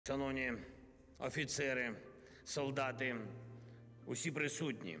Шановні офіцери, солдати, усі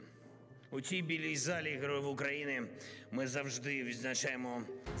присутні. У цій білій залі Героїв України ми завжди відзначаємо,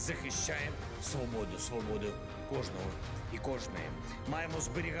 захищаємо свободу кожного і кожної. Маємо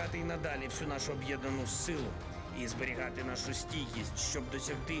зберігати і надалі всю нашу об'єднану силу і зберігати нашу стійкість, щоб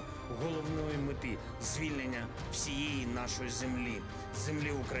досягти головної мети – звільнення всієї нашої землі,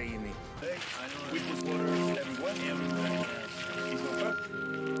 землі України.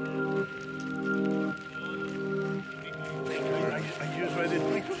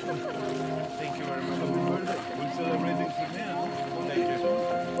 Thank you very much. We're celebrating premiado. Thank you.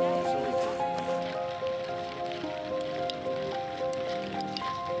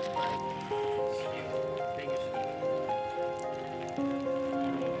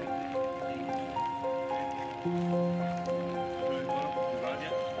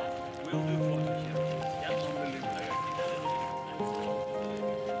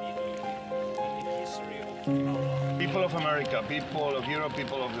 People of America, people of Europe,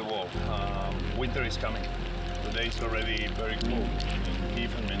 people of the world, winter is coming. Today is already very cold in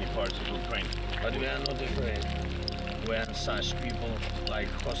Kyiv and many parts of Ukraine. But we are not afraid when such people like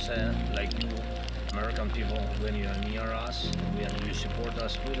Jose, like you, American people, when you are near us, when you support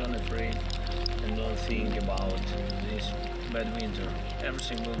us, we don't afraid and don't think about this bad winter.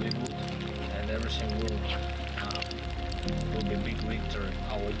 Everything will be good and everything will be big victory,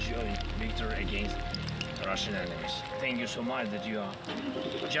 our joint victory against Russian enemies. Thank you so much that you are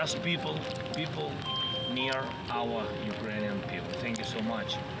just people near our Ukrainian people. Thank you so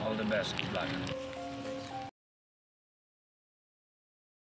much. All the best. Good luck.